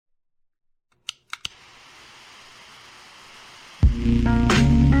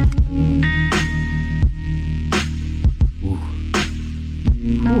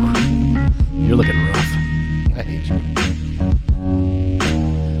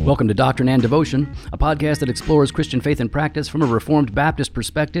Welcome to Doctrine and Devotion, a podcast that explores Christian faith and practice from a Reformed Baptist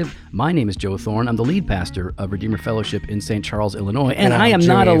perspective. My name is Joe Thorne. I'm the lead pastor of Redeemer Fellowship in St. Charles, Illinois, and I am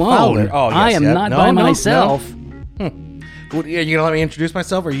not alone. I am not by myself. Are you going to let me introduce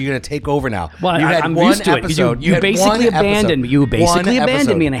myself, or are you going to take over now? Well, I'm used to it because you basically abandoned me. You basically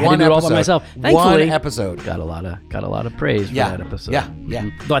abandoned me, and I had to do it all by myself. Thankfully, one episode got a lot of praise for that episode. Yeah.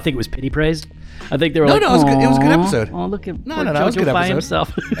 Though I think it was pity praise. I think they were it was good. It was a good episode. Oh, look at it was a good by episode.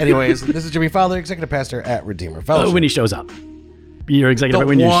 himself. Anyways, this is Jimmy Fowler, executive pastor at Redeemer Fellowship. When he shows up, you're executive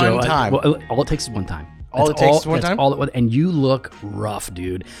when you show up. Time. Well, all it takes is one time. All it takes is one time? And you look rough,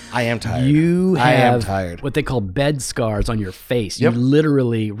 dude. I am tired. I am tired. What they call bed scars on your face. Yep. You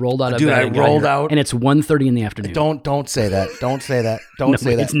literally rolled out of bed. I rolled out. And it's 1:30 in the afternoon. Don't say that. Don't say that. Don't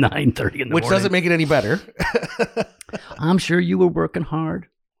say that. It's 9:30 in the morning. Which doesn't make it any better. I'm sure you were working hard.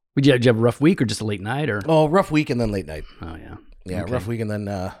 Did you have a rough week or just a late night? Oh, rough week and then late night. Oh, yeah. Yeah, okay. Rough week and then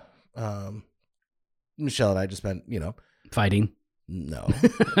Michelle and I just spent, fighting. No.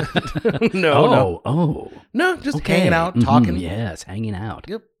 No, just hanging out, talking. Yes, hanging out.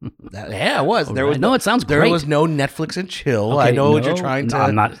 Yep. It was. There was no, it sounds great. There was no Netflix and chill. Okay, I know what you're trying to.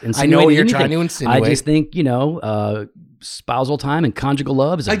 I'm not insinuating I know what you're anything. trying to insinuate. I just think, spousal time and conjugal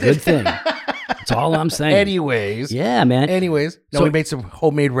love is a good thing. That's all I'm saying. Anyways. Yeah, man. We made some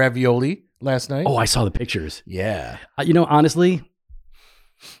homemade ravioli last night. Oh, I saw the pictures. Yeah. Honestly,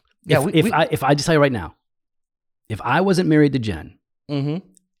 yeah. If I just tell you right now, if I wasn't married to Jen, mm-hmm.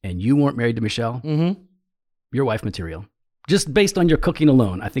 and you weren't married to Michelle, mm-hmm. you're wife material. Just based on your cooking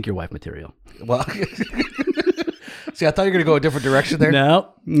alone, I think you're wife material. Well, see, I thought you were going to go a different direction there.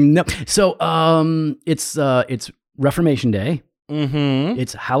 No. So, it's Reformation Day. Mm-hmm.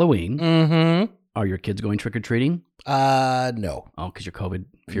 It's Halloween. Mm-hmm. Are your kids going trick-or-treating? No. Oh, because you're COVID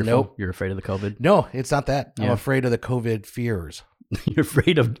fearful? Nope. You're afraid of the COVID? No, it's not that. Yeah. I'm afraid of the COVID fears. You're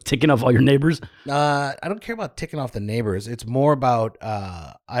afraid of ticking off all your neighbors? I don't care about ticking off the neighbors. It's more about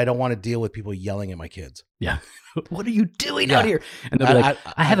I don't want to deal with people yelling at my kids. Yeah. What are you doing out here? And they'll be like,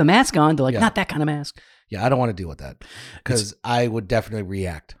 I have a mask on. They're like, not that kind of mask. Yeah, I don't want to deal with that because I would definitely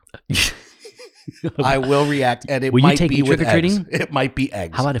react. I will react, and it might be with eggs. It might be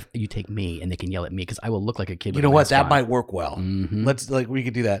eggs. How about if you take me and they can yell at me because I will look like a kid? You know what? That might work well. Mm-hmm. We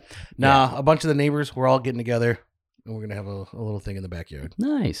could do that. Nah, a bunch of the neighbors, we're all getting together, and we're gonna have a little thing in the backyard.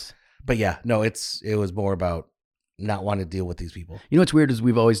 Nice. But yeah, no, it was more about not wanting to deal with these people. You know what's weird is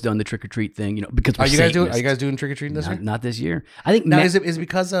we've always done the trick or treat thing. Because are you guys doing trick or treating this year? Not this year. I think now is it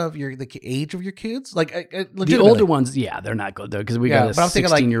because of the age of your kids? Like the older ones, they're not good though because we got a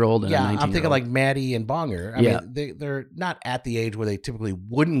 16-year-old and a 19-year-old. I'm thinking like Maddie and Bonger. I mean, they're not at the age where they typically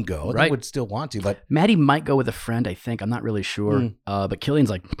wouldn't go. Right. They would still want to, but Maddie might go with a friend. I think I'm not really sure. But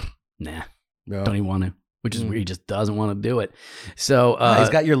Killian's like, nah, don't even want to. Which is weird. He just doesn't want to do it. So he's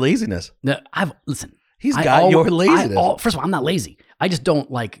got your laziness. Listen. He's got your laziness. First of all, I'm not lazy. I just don't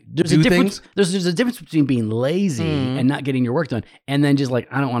like. There's a difference. There's a difference between being lazy and not getting your work done, and then just like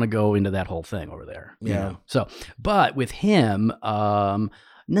I don't want to go into that whole thing over there. Yeah. You know? So, but with him,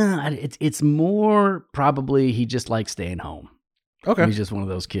 it's more probably he just likes staying home. Okay. He's just one of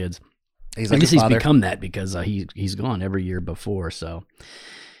those kids. He's like I guess he's become that because he's gone every year before. So.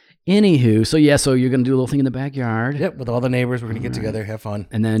 Anywho, so you're going to do a little thing in the backyard. Yep, with all the neighbors, we're going to get together, have fun.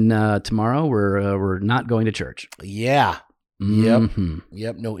 And then tomorrow we're not going to church. Yeah. Mm-hmm.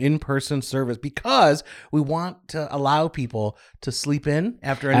 Yep. No in-person service because we want to allow people to sleep in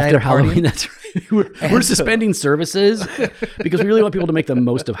after night of Halloween. partying. That's right. We're suspending services because we really want people to make the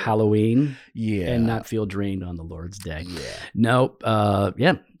most of Halloween. And not feel drained on the Lord's Day. Yeah. Nope.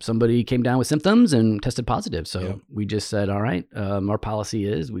 Somebody came down with symptoms and tested positive. So we just said, all right, our policy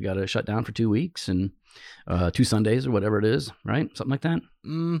is we got to shut down for 2 weeks and 2 Sundays or whatever it is, right? Something like that.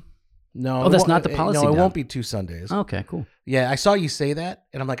 No. That's not the policy. No, it won't be 2 Sundays. Okay, cool. Yeah, I saw you say that,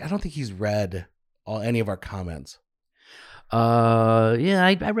 and I'm like, I don't think he's read any of our comments. I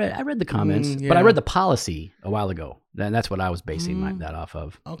read the comments, but I read the policy a while ago. And that's what I was basing that off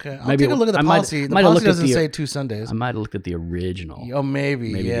of. Okay, I'll take a look at the policy. The policy doesn't say 2 Sundays. I might have looked at the original. Oh,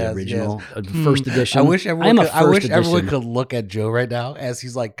 maybe the original, first edition. I wish everyone could look at Joe right now as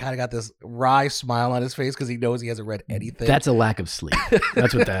he's like kind of got this wry smile on his face because he knows he hasn't read anything. That's a lack of sleep.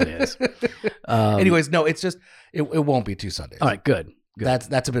 That's what that is. Anyways, no, it's just it won't be 2 Sundays. All right, good.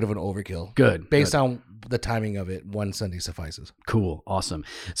 That's a bit of an overkill. Good. Based on the timing of it, 1 Sunday suffices. Cool. Awesome.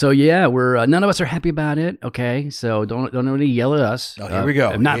 So we're none of us are happy about it. Okay. So don't really yell at us. Oh, here we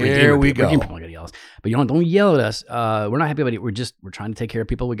go. Here we go. People are gonna yell at us, but don't yell at us. We're not happy about it. We're trying to take care of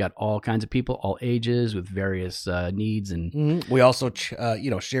people. We got all kinds of people, all ages, with various needs, and we also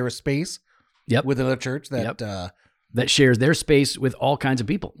share a space. Yep. With another church that that shares their space with all kinds of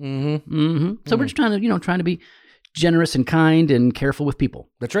people. So we're just trying to be generous and kind and careful with people.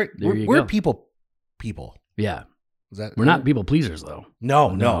 That's right. We're people. Yeah. We're not people pleasers, though.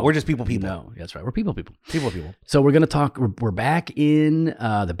 No. We're just people. No, that's right. We're people. People. So we're going to talk. We're back in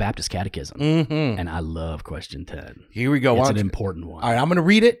the Baptist Catechism, and I love question 10. Here we go. It's an important one. All right, I'm going to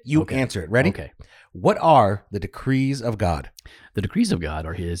read it. You answer it. Ready? Okay. What are the decrees of God? The decrees of God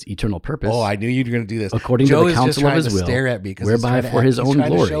are His eternal purpose. Oh, I knew you were going to do this. According to the counsel of His will, stare at me whereby for His own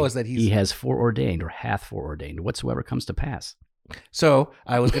glory He has foreordained or hath foreordained whatsoever comes to pass. So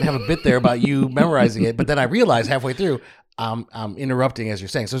I was going to have a bit there about you memorizing it, but then I realized halfway through I'm interrupting as you're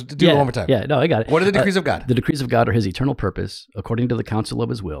saying. So do it one more time. Yeah, no, I got it. What are the decrees of God? The decrees of God are His eternal purpose, according to the counsel of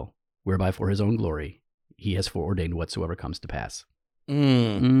His will, whereby for His own glory He has foreordained whatsoever comes to pass.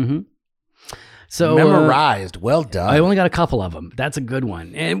 So memorized. Well done. I only got a couple of them. That's a good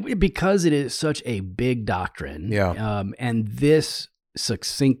one. And because it is such a big doctrine, and this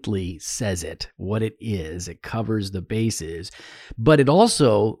succinctly says it, what it is, it covers the bases, but it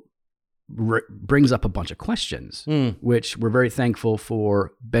also brings up a bunch of questions, which we're very thankful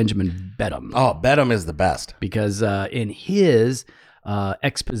for Benjamin Bedham. Oh, Bedham is the best. Because in his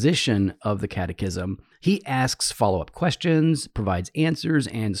exposition of the Catechism, he asks follow-up questions, provides answers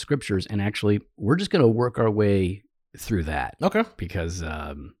and scriptures, and actually, we're just going to work our way through that. Okay. Because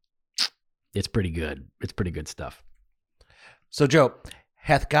it's pretty good. It's pretty good stuff. So, Joe,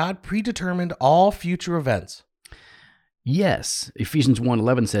 hath God predetermined all future events? Yes. Ephesians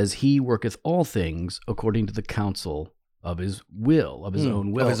 1:11 says, He worketh all things according to the counsel of His will, of His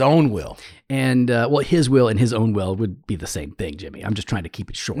own will. Of His own will. And, His will and His own will would be the same thing, Jimmy. I'm just trying to keep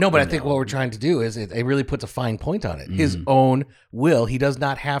it short. No, but I think what we're trying to do is it really puts a fine point on it. His own will. He does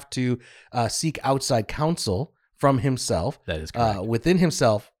not have to seek outside counsel from Himself. That is correct. Within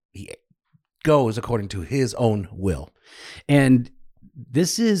Himself, He goes according to His own will. And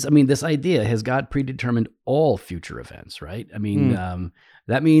this idea, has God predetermined all future events, right? I mean,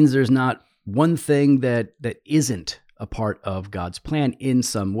 that means there's not one thing that isn't a part of God's plan in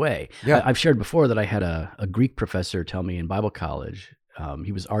some way. Yeah. I've shared before that I had a Greek professor tell me in Bible college,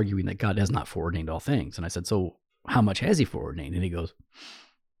 he was arguing that God has not foreordained all things. And I said, so how much has He foreordained? And he goes,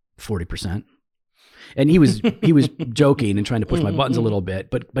 40%. And he was joking and trying to push my buttons a little bit,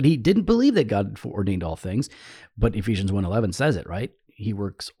 but he didn't believe that God foreordained all things. But Ephesians 1:11 says it, right? He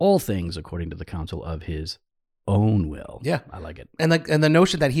works all things according to the counsel of His own will. Yeah, I like it. And the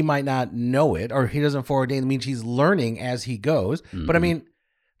notion that He might not know it or He doesn't foreordain means He's learning as He goes. But I mean,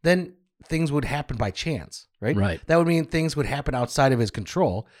 then things would happen by chance, right? Right. That would mean things would happen outside of His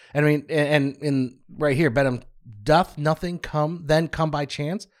control. And I mean, and right here, Bedham, doth nothing come by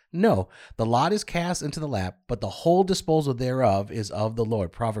chance? No, the lot is cast into the lap, but the whole disposal thereof is of the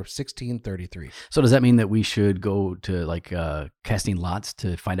Lord. Proverbs 16:33. So does that mean that we should go to casting lots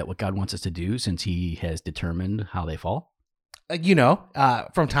to find out what God wants us to do, since He has determined how they fall?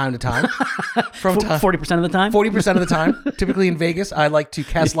 From time to time. 40% of the time? 40% of the time. Typically in Vegas, I like to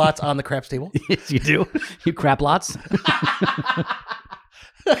cast lots on the craps table. Yes, you do. You crap lots?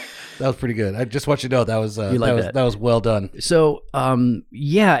 That was pretty good. I just want you to know that was well done. So, and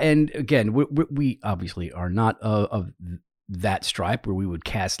again, we obviously are not of that stripe where we would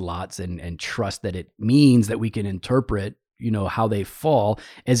cast lots and trust that it means that we can interpret, how they fall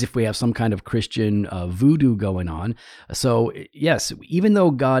as if we have some kind of Christian voodoo going on. So, yes, even though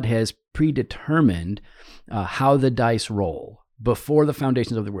God has predetermined how the dice roll before the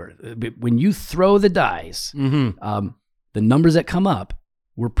foundations of the world, when you throw the dice, the numbers that come up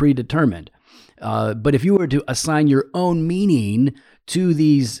were predetermined. But if you were to assign your own meaning to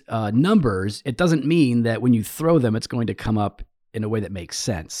these numbers, it doesn't mean that when you throw them, it's going to come up in a way that makes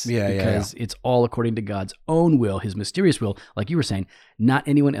sense. Because it's all according to God's own will, His mysterious will, like you were saying, not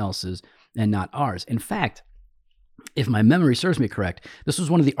anyone else's and not ours. In fact, if my memory serves me correct, this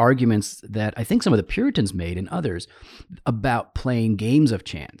was one of the arguments that I think some of the Puritans made and others about playing games of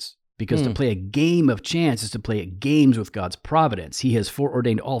chance. Because to play a game of chance is to play games with God's providence. He has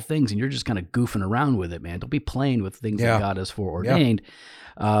foreordained all things, and you're just kind of goofing around with it, man. Don't be playing with things that God has foreordained.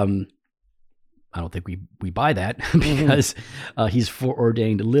 Yeah. I don't think we buy that because He's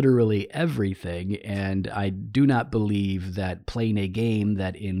foreordained literally everything, and I do not believe that playing a game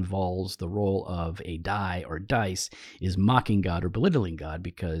that involves the role of a die or dice is mocking God or belittling God,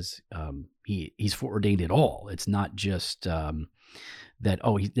 because He's foreordained it all. It's not just that,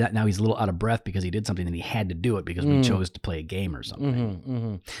 now he's a little out of breath because he did something and he had to do it because we chose to play a game or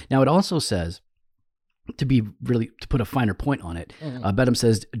something. Now, it also says, to put a finer point on it, Bedham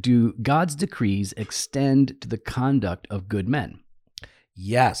says, do God's decrees extend to the conduct of good men?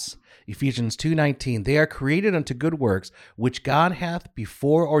 Yes. Ephesians 2:19, they are created unto good works, which God hath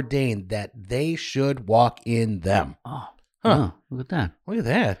before ordained that they should walk in them. Look at that. Look at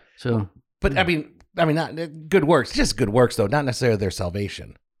that. So, but I mean, not good works, just good works though, not necessarily their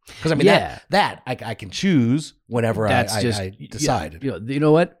salvation. Because I mean, that I can choose whenever I decide. You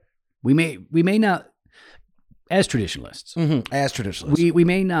know what? We may not, as traditionalists, we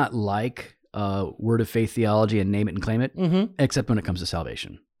may not like word of faith theology and name it and claim it, except when it comes to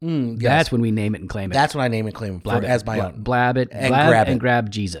salvation. That's when we name it and claim it. That's when I name and claim it as my own. Blab it, and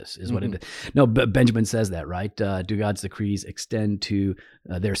grab Jesus is what it is. No, but Benjamin says that, right? Do God's decrees extend to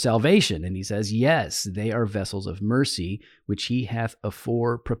their salvation? And he says, yes, they are vessels of mercy, which he hath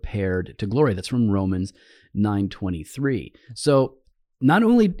afore prepared to glory. That's from Romans 9:23. So not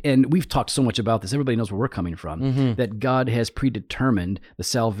only, and we've talked so much about this, everybody knows where we're coming from, that God has predetermined the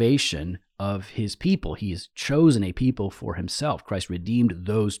salvation of his people. He has chosen a people for himself. Christ redeemed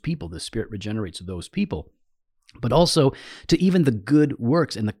those people. The Spirit regenerates those people. But also to even the good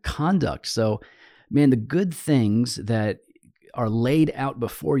works and the conduct. So, man, the good things that are laid out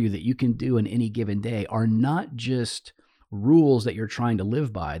before you that you can do in any given day are not just rules that you're trying to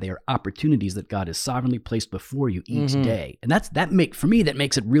live by. They are opportunities that God has sovereignly placed before you each day. And that makes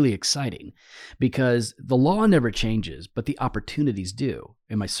it really exciting, because the law never changes, but the opportunities do,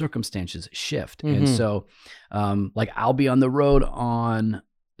 and my circumstances shift. And so, like, I'll be on the road on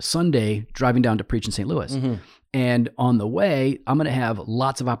Sunday driving down to preach in St. Louis. And on the way, I'm going to have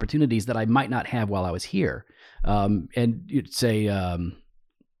lots of opportunities that I might not have while I was here. And you'd say,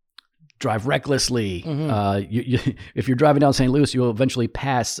 drive recklessly. If you're driving down St. Louis, you'll eventually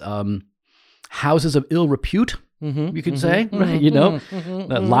pass houses of ill repute, you could say, right?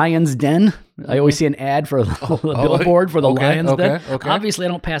 The Lion's Den. I always see an ad for a billboard for the Lion's Den. Obviously, I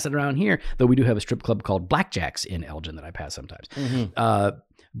don't pass it around here, though we do have a strip club called Blackjack's in Elgin that I pass sometimes.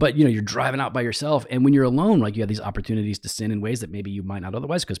 But you're driving out by yourself, and when you're alone, like, you have these opportunities to sin in ways that maybe you might not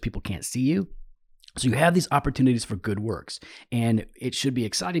otherwise, because people can't see you. So you have these opportunities for good works, and it should be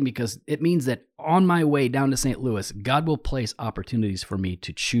exciting, because it means that on my way down to St. Louis, God will place opportunities for me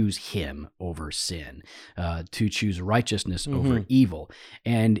to choose him over sin, to choose righteousness over evil.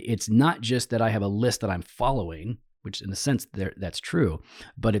 And it's not just that I have a list that I'm following, which in a sense that's true,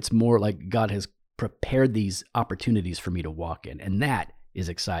 but it's more like God has prepared these opportunities for me to walk in. And that is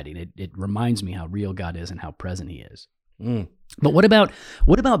exciting. It reminds me how real God is and how present he is. But what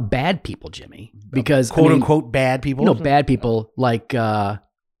about bad people, Jimmy? Because quote unquote bad people. Bad people like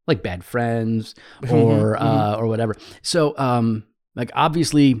bad friends or whatever. So like,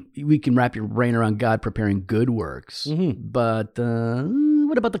 obviously we can wrap your brain around God preparing good works, but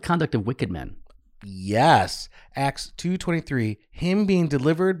what about the conduct of wicked men? Yes. Acts 2:23, him being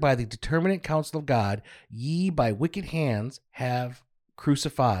delivered by the determinate counsel of God, ye by wicked hands have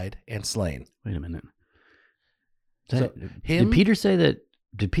crucified and slain. Wait a minute. Did Peter say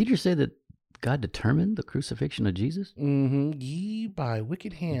that God determined the crucifixion of Jesus? Ye by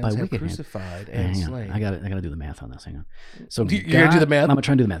wicked hands have crucified and slain. I got to do the math on this. Hang on. So you're gonna do the math? I'm gonna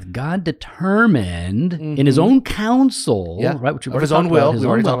try and do the math. God determined in his own counsel, right? Which of his own will. We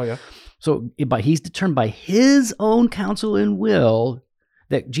already talked about. So he's determined by his own counsel and will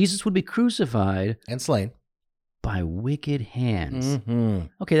that Jesus would be crucified and slain by wicked hands.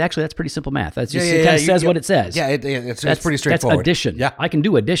 Okay, actually, that's pretty simple math. That's just it kind of says what it says. Yeah, it's pretty straightforward. That's addition. Yeah, I can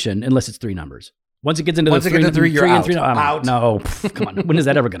do addition unless it's three numbers. Once it gets into the three, you're out. Out. No, come on. When is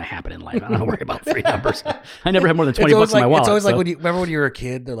that ever going to happen in life? I don't worry about three numbers. I never had more than 20 bucks in my wallet. It's always like remember when you were a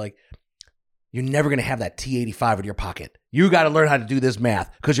kid, they're like, you're never going to have that T85 in your pocket. You got to learn how to do this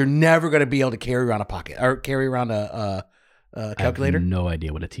math, because you're never going to be able to carry around a pocket or carry around a calculator. I have no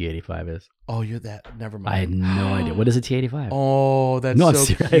idea what a T85 is. Oh, you're that. Never mind. I had no idea. What is a T85? Oh, that's so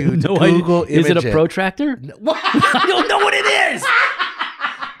cute. I have no Google idea. Is it a protractor? No. I don't know what it is.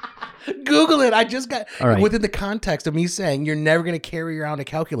 Google it. I just got within the context of me saying you're never going to carry around a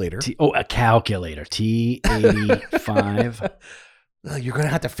calculator. A calculator. T85. You're going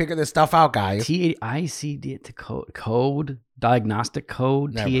to have to figure this stuff out, guys. T80 to code, diagnostic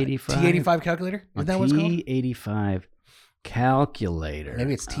code, T85. T85 calculator? Is that what it's called? T85 calculator.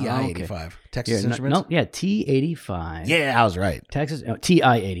 Maybe it's TI-85. Texas Instruments? No, yeah, T85. Yeah, I was right.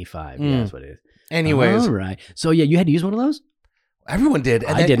 TI-85. Yeah, that's what it is. Anyways. All right. So, yeah, you had to use one of those? Everyone did.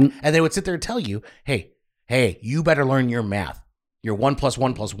 I didn't. And they would sit there and tell you, hey, you better learn your math. Your 1 +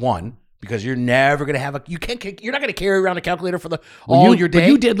 1 + 1. Because you're never going to have you're not going to carry around a calculator for all your day. But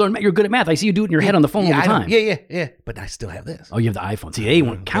you did learn, you're good at math. I see you do it in your head on the phone all the time. Yeah. But I still have this. Oh, you have the iPhone. See, they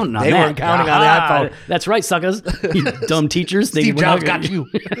weren't counting on that. They weren't counting on the iPhone. That's right, suckers. You dumb teachers. Steve Jobs got you.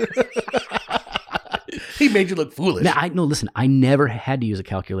 He made you look foolish. Now, listen, I never had to use a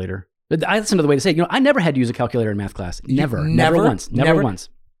calculator That's another way to say it. I never had to use a calculator in math class. Never once.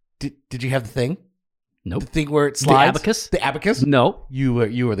 Did you have the thing? Nope. The thing where it slides? The abacus? The abacus? No. You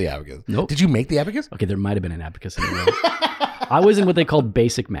were the abacus. Nope. Did you make the abacus? Okay, there might have been an abacus in there. I was in what they called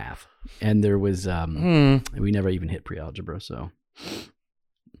basic math, and there was we never even hit pre-algebra, so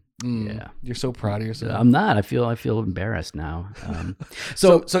yeah. You're so proud of yourself. I'm not. I feel embarrassed now.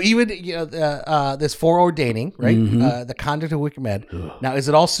 So even this foreordaining, right? The conduct of wicked men. Now, is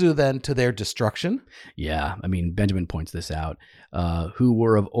it also then to their destruction? Yeah, I mean, Benjamin points this out. Who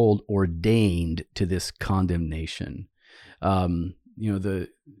were of old ordained to this condemnation.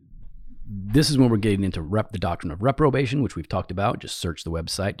 This is when we're getting into the doctrine of reprobation, which we've talked about. Just search the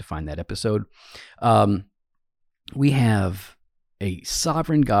website to find that episode. We have a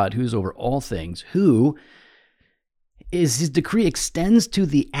sovereign God who's over all things, who is his decree extends to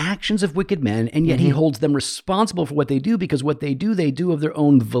the actions of wicked men, and yet he holds them responsible for what they do, because what they do of their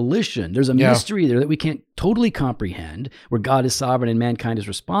own volition. There's a mystery there that we can't totally comprehend, where God is sovereign and mankind is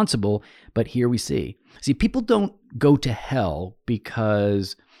responsible. But here we see, people don't go to hell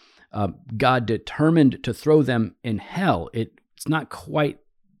because God determined to throw them in hell. It's not quite.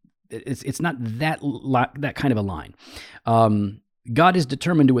 It's not that kind of a line. God is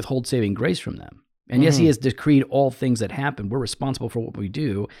determined to withhold saving grace from them. And yes, he has decreed all things that happen. We're responsible for what we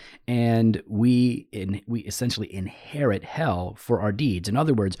do, and we essentially inherit hell for our deeds. In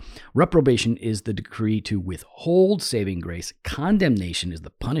other words, reprobation is the decree to withhold saving grace. Condemnation is the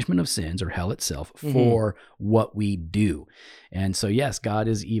punishment of sins, or hell itself, for what we do. And so, yes, God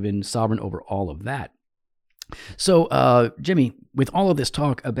is even sovereign over all of that. So, Jimmy, with all of this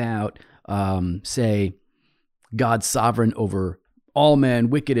talk about, say, God's sovereign over all men,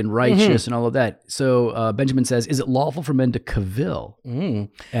 wicked and righteous, and all of that. So Benjamin says, is it lawful for men to cavil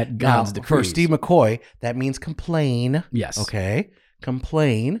at God's decrees? For Steve McCoy, that means complain. Yes. Okay.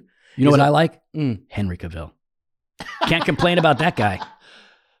 Complain. You know what I like? Henry Cavill. Can't complain about that guy.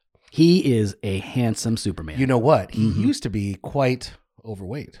 He is a handsome Superman. You know what? He used to be quite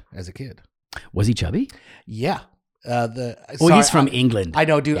overweight as a kid. Was he chubby? Yeah. He's from England. I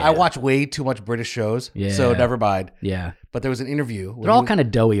know, dude. Yeah. I watch way too much British shows, so never mind. Yeah. But there was an interview. They're all kind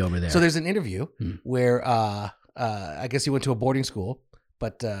of doughy over there. So there's an interview where I guess he went to a boarding school,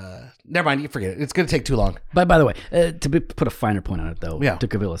 but never mind. You forget it. It's going to take too long. But by the way, put a finer point on it, though, to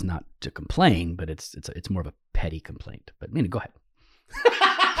cavil is not to complain, but it's more of a petty complaint. But go ahead.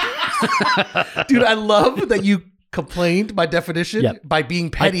 Dude, I love that you complained by definition by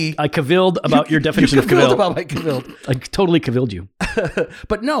being petty. I cavilled about your definition of cavil. About my cavilled. I totally cavilled you.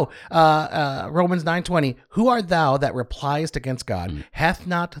 But no, Romans 9:20, who art thou that repliest against God? Hath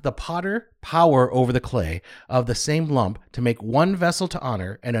not the potter power over the clay of the same lump to make one vessel to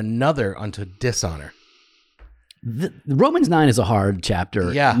honor and another unto dishonor? Romans 9 is a hard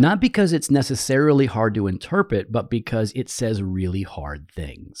chapter, Yeah. Not because it's necessarily hard to interpret, but because it says really hard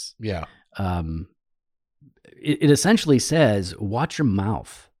things. Yeah. It essentially says, watch your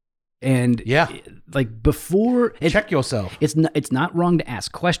mouth. And before check yourself. It's not wrong to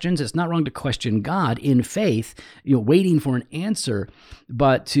ask questions. It's not wrong to question God in faith, waiting for an answer,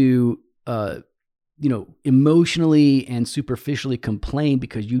 but to emotionally and superficially complain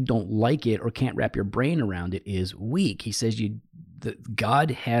because you don't like it or can't wrap your brain around it is weak. He says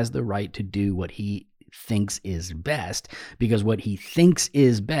God has the right to do what he thinks is best, because what he thinks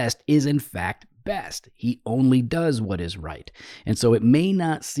is best is in fact best. He only does what is right. And so it may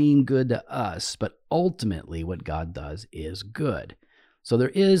not seem good to us, but ultimately what God does is good. So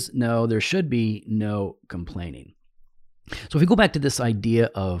there should be no complaining. So if we go back to this idea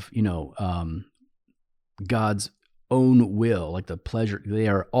of, God's own will, like the pleasure, they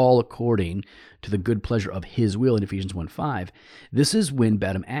are all according to the good pleasure of his will in Ephesians 1:5. This is when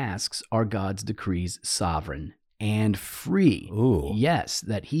Bedham asks, are God's decrees sovereign and free? Ooh. Yes,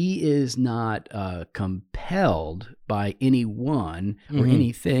 that he is not compelled by anyone or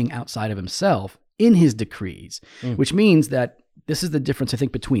anything outside of himself in his decrees, which means that this is the difference, I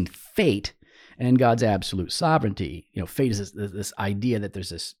think, between fate and God's absolute sovereignty. Fate is this idea that there's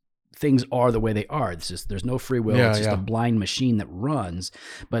this things are the way they are. There's no free will. It's just a blind machine that runs.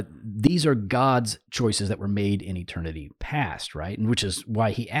 But these are God's choices that were made in eternity past, right? And which is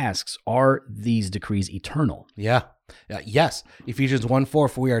why he asks, are these decrees eternal? Yeah. Yes. Ephesians 1:4,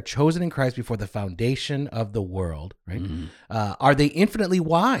 for we are chosen in Christ before the foundation of the world, right? Are they infinitely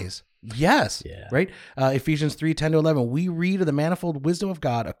wise? Yes. Yeah. Right? Ephesians 3:10-11, we read of the manifold wisdom of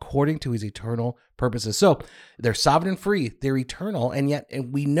God according to his eternal purposes. So they're sovereign and free, they're eternal, and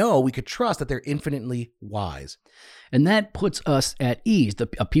we know we could trust that they're infinitely wise. And that puts us at ease,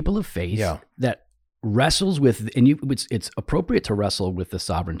 a people of faith, that wrestles with, and it's appropriate to wrestle with the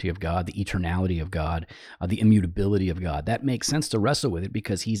sovereignty of God, the eternality of God, the immutability of God. That makes sense to wrestle with it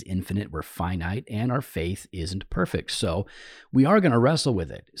because he's infinite, we're finite, and our faith isn't perfect. So we are going to wrestle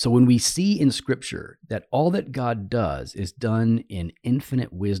with it. So when we see in Scripture that all that God does is done in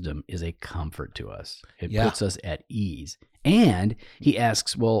infinite wisdom is a comfort to us. It puts us at ease. And he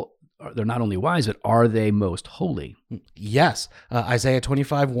asks, well, they're not only wise, but are they most holy? Yes. Isaiah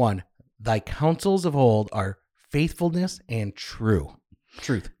 25:1. Thy counsels of old are faithfulness and truth.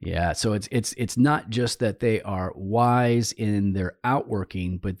 Yeah, so it's not just that they are wise in their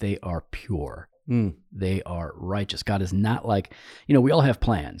outworking, but they are pure. They are righteous. God is not like, we all have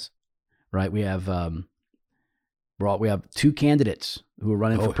plans, right? We have we have two candidates who are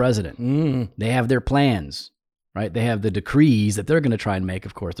running for president. They have their plans. Right? They have the decrees that they're going to try and make.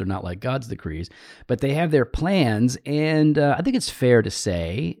 Of course, they're not like God's decrees, but they have their plans. And I think it's fair to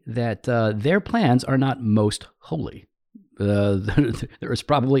say that their plans are not most holy. There is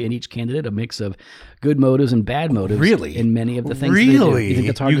probably in each candidate a mix of good motives and bad motives. Really? In many of the things they do. You think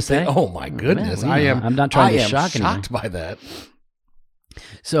it's hard to say? Oh my goodness. Well, I'm not trying to shock anyone. I am shocked by that.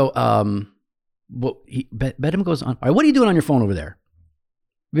 So, Bedham goes on. All right, what are you doing on your phone over there?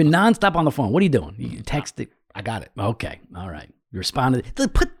 You've been nonstop on the phone. What are you doing? You text it. I got it. Okay. All right. You responded.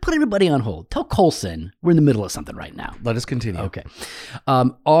 Put everybody on hold. Tell Colson we're in the middle of something right now. Let us continue. Okay.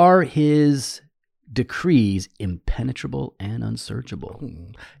 Are his decrees impenetrable and unsearchable?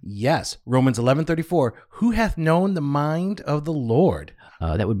 Yes. Romans 11:34. Who hath known the mind of the Lord?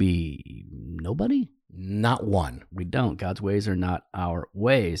 That would be nobody. Not one. We don't. God's ways are not our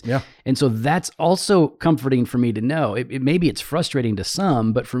ways. Yeah. And so that's also comforting for me to know. Maybe it's frustrating to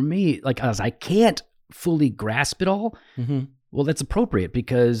some, but for me, as I can't fully grasp it all, well, that's appropriate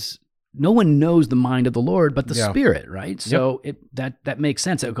because no one knows the mind of the Lord but the Spirit, right? So that makes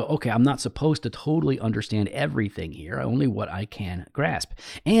sense. I go, okay, I'm not supposed to totally understand everything here, only what I can grasp.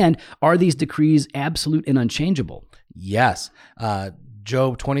 And are these decrees absolute and unchangeable? Yes.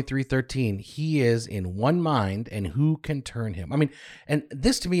 Job 23:13, he is in one mind, and who can turn him? I mean, and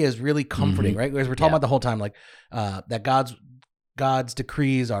this to me is really comforting, right? Because we're talking about the whole time, that God's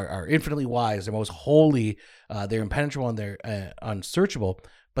decrees are infinitely wise, they're most holy, they're impenetrable, and they're unsearchable,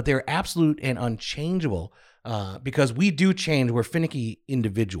 but they're absolute and unchangeable because we do change. We're finicky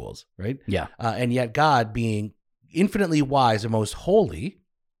individuals, right? Yeah. And yet God, being infinitely wise and most holy,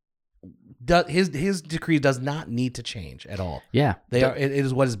 his decree does not need to change at all. Yeah. It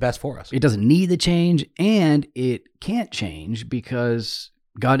is what is best for us. It doesn't need to change, and it can't change because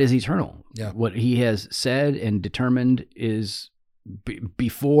God is eternal. Yeah. What he has said and determined is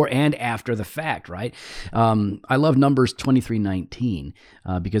before and after the fact, right? I love Numbers 23:19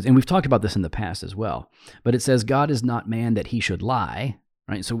 because, and we've talked about this in the past as well, but it says, God is not man that he should lie,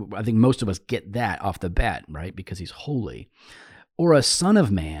 right? So I think most of us get that off the bat, right? Because he's holy. Or a son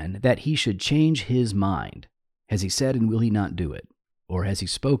of man that he should change his mind. Has he said, and will he not do it? Or has he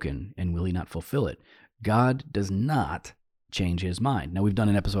spoken, and will he not fulfill it? God does not change his mind. Now, we've done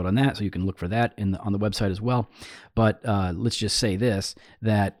an episode on that, so you can look for that on the website as well. But let's just say this,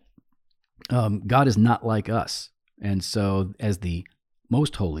 that God is not like us. And so as the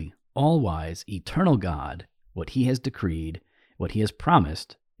most holy, all-wise, eternal God, what he has decreed, what he has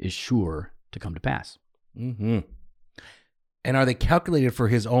promised is sure to come to pass. Mm-hmm. And are they calculated for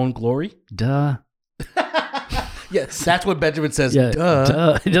his own glory? Duh. Yes, that's what Benjamin says. Yeah,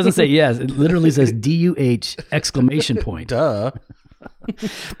 duh. It doesn't say yes. It literally says D-U-H exclamation point. Duh.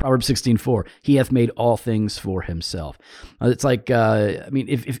 Proverbs 16:4. He hath made all things for himself. It's like,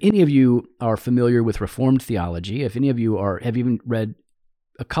 if any of you are familiar with Reformed theology, if any of you have even read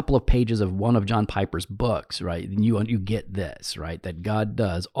a couple of pages of one of John Piper's books, right, then you get this, right, that God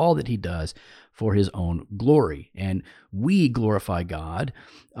does all that he does for his own glory. And we glorify God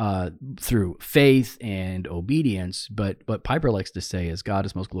through faith and obedience. But what Piper likes to say is God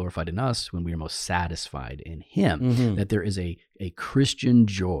is most glorified in us when we are most satisfied in him, that there is a Christian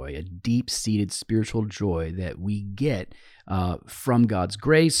joy, a deep-seated spiritual joy that we get from God's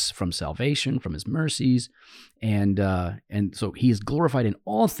grace, from salvation, from his mercies. And so he is glorified in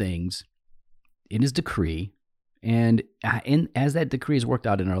all things in his decree. And as that decree is worked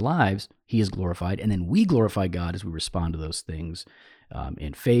out in our lives, he is glorified. And then we glorify God as we respond to those things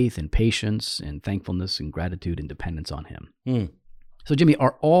in faith and patience and thankfulness and gratitude and dependence on him. So, Jimmy,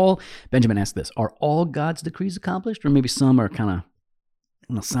 Benjamin asked this, are all God's decrees accomplished? Or maybe some are kind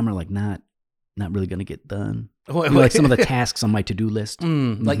of, some are like not really going to get done? Like some of the tasks on my to-do list.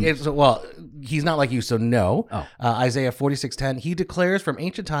 He's not like you, so no. Oh. Isaiah 46:10, he declares from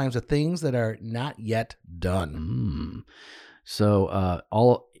ancient times the things that are not yet done. So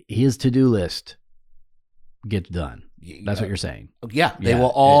all his to-do list gets done. That's what you're saying. Yeah, they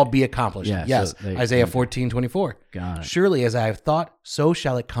will all be accomplished. Yeah, yes. so Isaiah 14:24. Got it. Surely as I have thought, so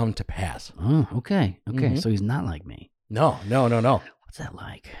shall it come to pass. Oh, okay. So he's not like me. No. What's that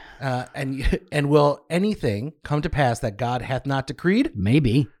like? And will anything come to pass that God hath not decreed?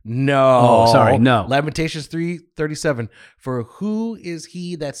 Maybe. No. Oh, sorry, no. Lamentations 3:37. For who is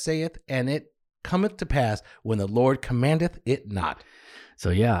he that saith, and it cometh to pass when the Lord commandeth it not?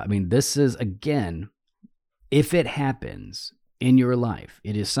 So yeah, I mean, this is, again, if it happens in your life,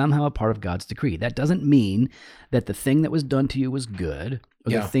 it is somehow a part of God's decree. That doesn't mean that the thing that was done to you was good,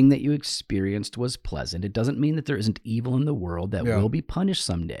 or the thing that you experienced was pleasant. It doesn't mean that there isn't evil in the world that will be punished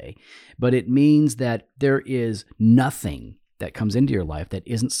someday, but it means that there is nothing that comes into your life that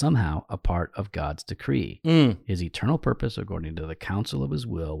isn't somehow a part of God's decree. His eternal purpose, according to the counsel of his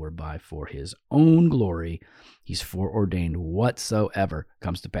will, whereby for his own glory he's foreordained whatsoever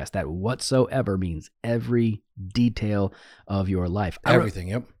comes to pass. That whatsoever means every detail of your life. Everything,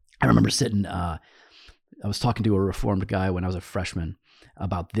 yep. I remember sitting, I was talking to a Reformed guy when I was a freshman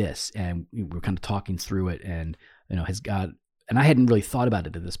about this, and we were kind of talking through it, and has God, and I hadn't really thought about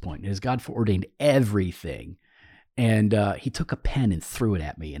it at this point, has God foreordained everything? And he took a pen and threw it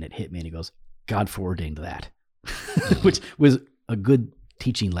at me, and it hit me, and he goes, God foreordained that, which was a good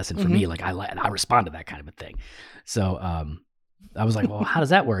teaching lesson for me. Like I respond to that kind of a thing. So I was like, well, how does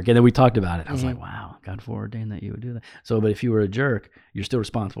that work? And then we talked about it. I was like, wow, God foreordained that you would do that. So, but if you were a jerk, you're still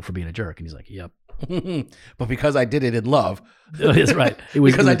responsible for being a jerk. And he's like, yep. But because I did it in love, that's right. It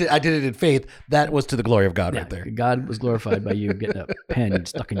was because I did it in faith. That was to the glory of God, right there. God was glorified by you getting a pen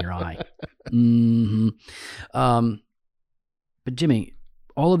stuck in your eye. But Jimmy,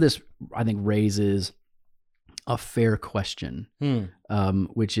 all of this, I think, raises a fair question,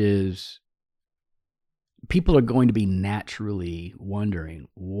 which is, people are going to be naturally wondering,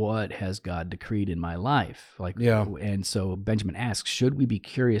 what has God decreed in my life? And so Benjamin asks, should we be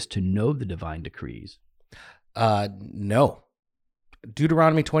curious to know the divine decrees? No.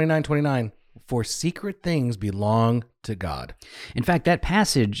 Deuteronomy 29:29, for secret things belong to God. In fact, that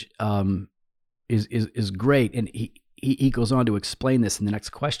passage is great, and he goes on to explain this in the next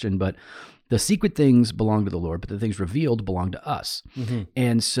question, but the secret things belong to the Lord, but the things revealed belong to us.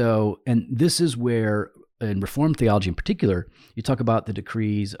 And so, and this is where, in Reformed theology in particular, you talk about the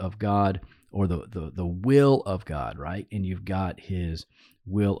decrees of God, or the will of God, right? And you've got his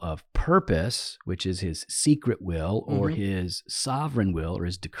will of purpose, which is his secret will, or his sovereign will, or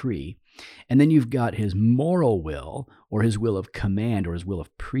his decree. And then you've got his moral will, or his will of command, or his will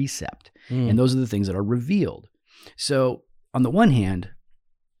of precept. And those are the things that are revealed. So on the one hand,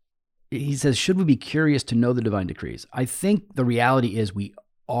 he says, should we be curious to know the divine decrees? I think the reality is we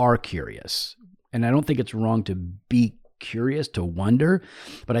are curious. And I don't think it's wrong to be curious, to wonder.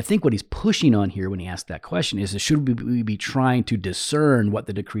 But I think what he's pushing on here when he asks that question is, should we be trying to discern what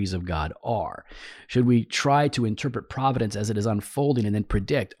the decrees of God are? Should we try to interpret providence as it is unfolding and then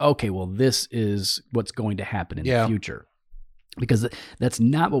predict, okay, well, this is what's going to happen in the future? Because that's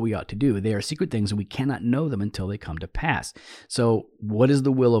not what we ought to do. They are secret things, and we cannot know them until they come to pass. So what is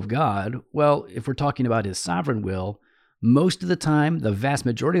the will of God? Well, if we're talking about his sovereign will, most of the time, the vast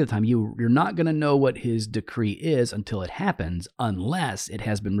majority of the time, you're not going to know what his decree is until it happens, unless it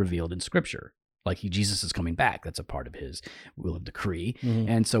has been revealed in Scripture. Like Jesus is coming back. That's a part of his will of decree.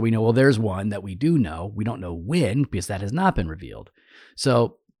 And so we know, well, there's one that we do know. We don't know when, because that has not been revealed.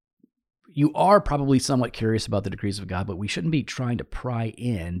 So you are probably somewhat curious about the decrees of God, but we shouldn't be trying to pry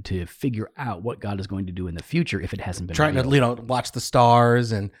in to figure out what God is going to do in the future if it hasn't been revealed. Trying to, watch the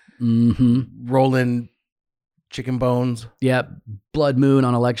stars and roll in chicken bones. Yeah, blood moon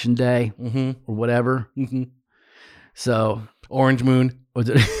on election day or whatever. So orange moon. Was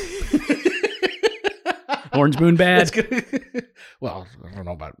it orange moon bad? Well, I don't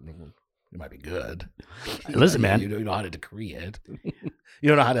know about. It might be good. Listen, man, you don't know how to decree it. You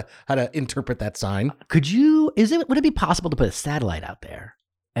don't know how to interpret that sign. Would it be possible to put a satellite out there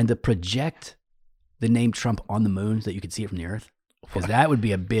and to project the name Trump on the moon so that you could see it from the Earth? Because that would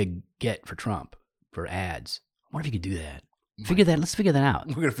be a big get for Trump for ads. I wonder if you could do that. Let's figure that out.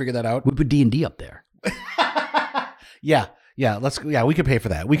 We're gonna figure that out. We put D&D up there. Yeah. We could pay for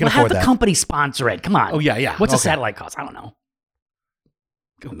that. We can afford that. Have the company sponsor it. Come on. Oh yeah. What's a satellite cost? I don't know.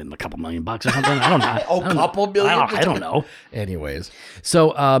 A couple $1 million or something. I don't know. Couple million? I don't know. Anyways.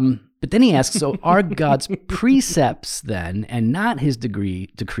 So, but then he asks, so are God's precepts then, and not his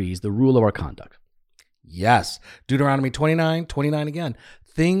decrees, the rule of our conduct? Yes. Deuteronomy 29:29 again.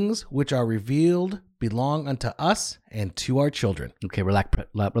 Things which are revealed belong unto us and to our children. Okay,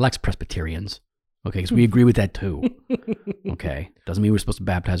 relax Presbyterians. Okay, because we agree with that too. Okay, doesn't mean we're supposed to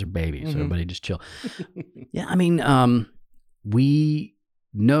baptize our babies. So everybody just chill. Yeah, I mean, we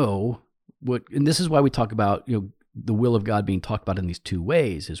know what, and this is why we talk about, the will of God being talked about in these two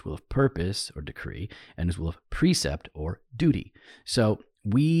ways: His will of purpose or decree, and His will of precept or duty. So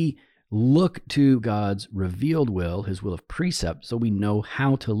we look to God's revealed will, His will of precept, so we know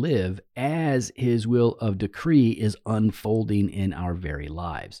how to live as His will of decree is unfolding in our very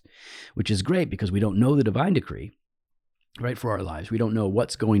lives, which is great because we don't know the divine decree, right, for our lives. We don't know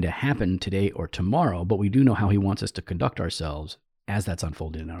what's going to happen today or tomorrow, but we do know how He wants us to conduct ourselves as that's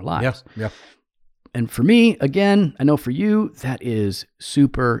unfolding in our lives. Yeah. And for me, again, I know for you, that is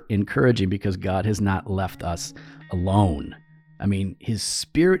super encouraging because God has not left us alone. I mean, His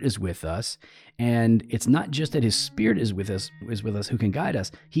Spirit is with us, and it's not just that His Spirit is with us who can guide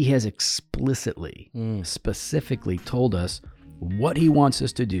us. He has explicitly, specifically told us what He wants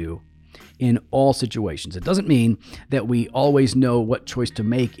us to do in all situations. It doesn't mean that we always know what choice to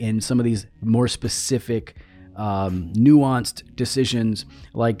make in some of these more specific, nuanced decisions,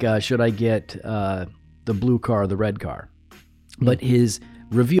 like should I get the blue car or the red car? But His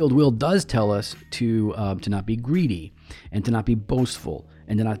revealed will does tell us to not be greedy, and to not be boastful,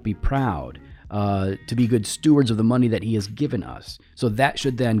 and to not be proud, to be good stewards of the money that He has given us. So that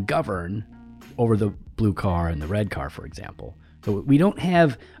should then govern over the blue car and the red car, for example. So we don't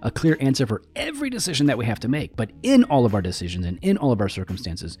have a clear answer for every decision that we have to make, but in all of our decisions and in all of our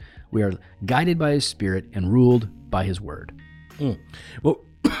circumstances, we are guided by His Spirit and ruled by His word. Well,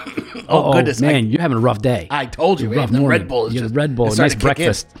 goodness, man, you're having a rough day. I told you, rough the morning. Red Bull is you just Red Bull, nice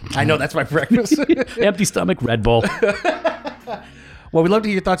breakfast. I know, that's my breakfast. Empty stomach, Red Bull. Well, we'd love to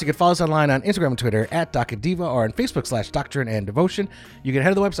hear your thoughts. You can follow us online on Instagram and Twitter at DocAdiva, or on Facebook /Doctrine and Devotion. You can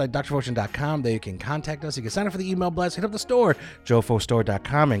head to the website, drdevotion.com. There you can contact us. You can sign up for the email blast. Hit up the store,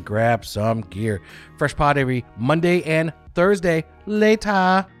 jofostore.com, and grab some gear. Fresh pod every Monday and Thursday.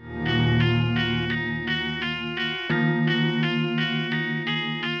 Later.